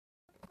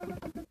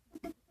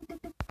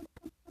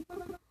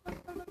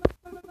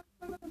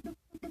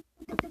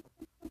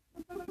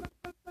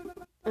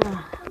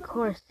Of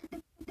course.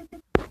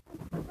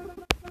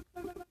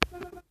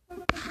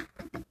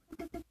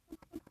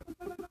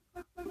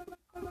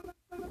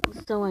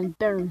 So I'm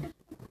burned.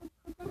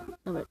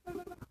 Look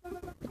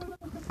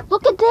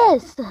at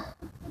this!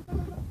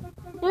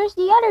 There's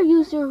the other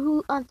user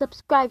who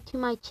unsubscribed to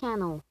my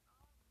channel.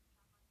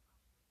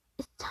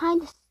 It's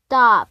time to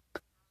stop.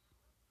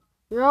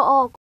 You're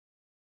all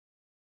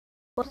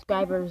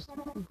subscribers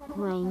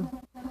playing.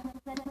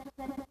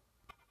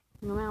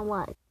 No matter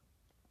what.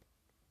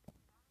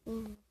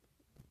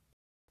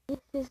 This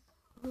is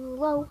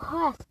Low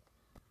Quest.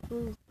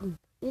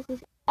 This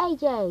is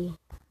AJ.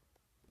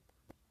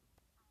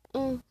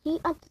 And he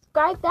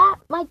unsubscribed that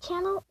my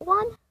channel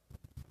one.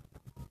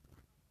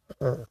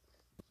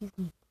 Excuse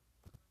me.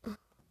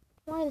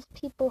 Why does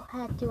people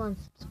have to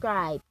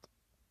unsubscribe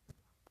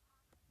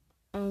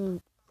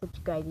any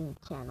subscribing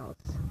channels?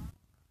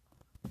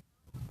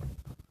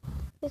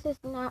 This is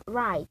not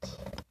right.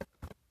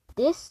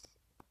 This,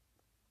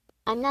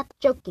 I'm not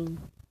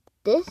joking.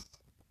 This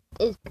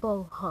is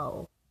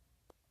boho.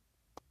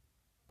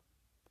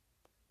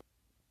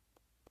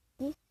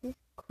 This is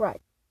crud.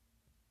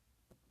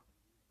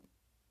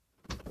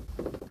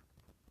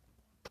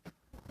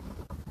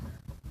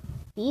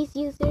 These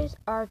users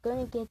are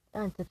gonna get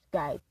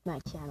unsubscribed to my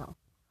channel.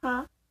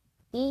 Huh?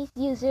 These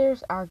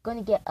users are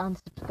gonna get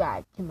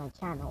unsubscribed to my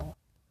channel.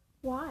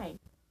 Why?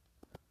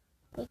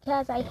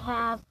 Because I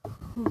have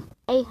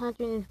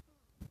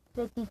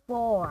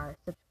 854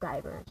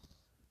 subscribers.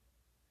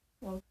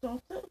 Well,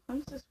 don't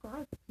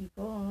unsubscribe to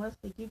people unless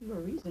they give you a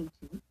reason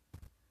to. If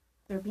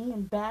they're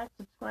being bad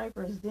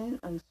subscribers, then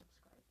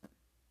unsubscribe them.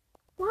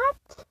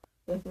 What?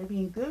 If they're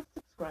being good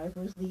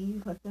subscribers,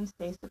 let them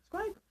stay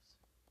subscribers.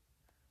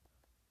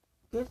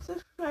 Good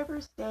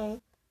subscribers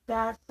stay,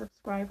 bad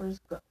subscribers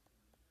go.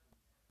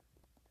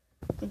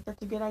 Think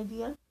that's a good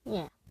idea?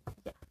 Yeah.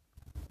 Yeah.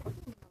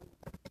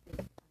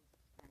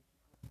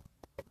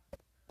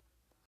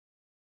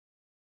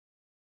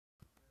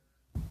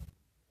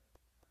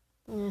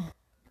 Yeah. I'm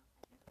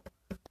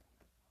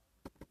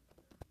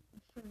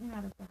sure you're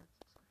not a bad subscriber.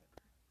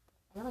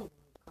 I don't even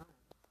need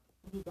comments.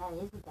 Maybe that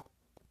isn't that.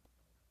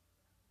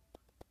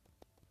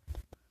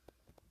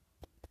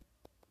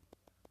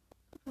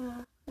 I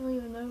don't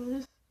even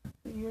notice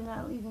that you're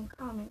not leaving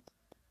comments.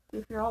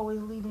 If you're always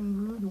leaving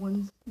rude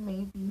ones,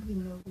 maybe you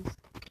can notice.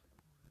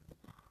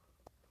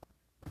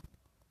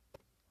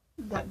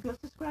 You got good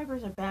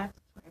subscribers or bad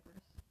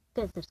subscribers?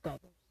 Good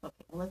subscribers.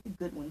 Okay, well let the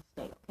good ones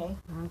stay, okay?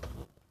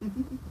 Okay.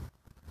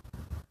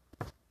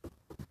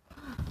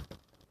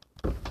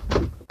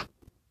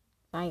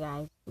 Sorry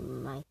guys,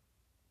 my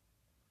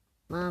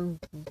mom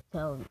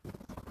told me.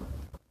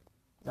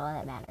 It's all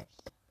that matters.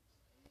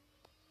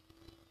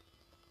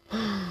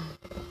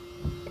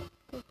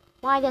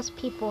 Why does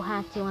people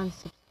have to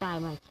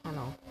unsubscribe my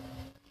channel?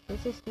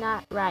 This is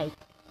not right.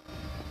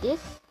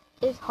 This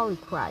is holy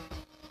crud.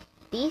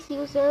 These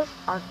users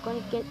are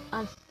going to get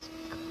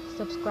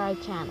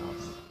unsubscribed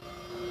channels.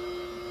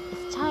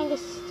 It's time to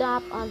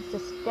stop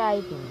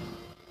unsubscribing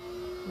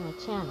my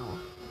channel.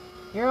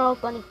 You're all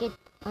going to get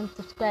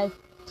unsubscribed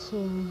to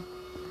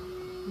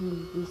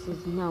me. This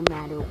is no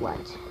matter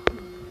what.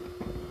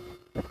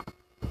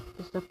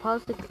 You're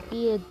supposed to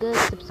be a good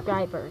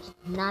subscribers,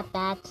 not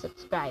bad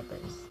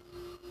subscribers.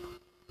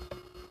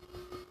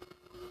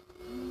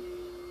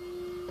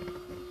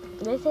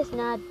 This is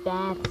not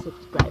bad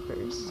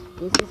subscribers.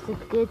 This is the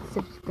good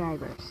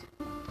subscribers.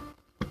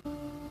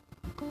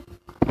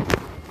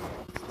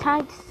 It's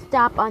time to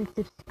stop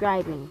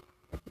unsubscribing.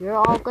 You're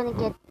all gonna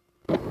get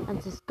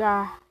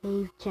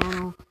unsubscribed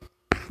channel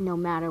no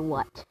matter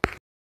what.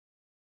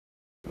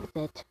 That's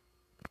it.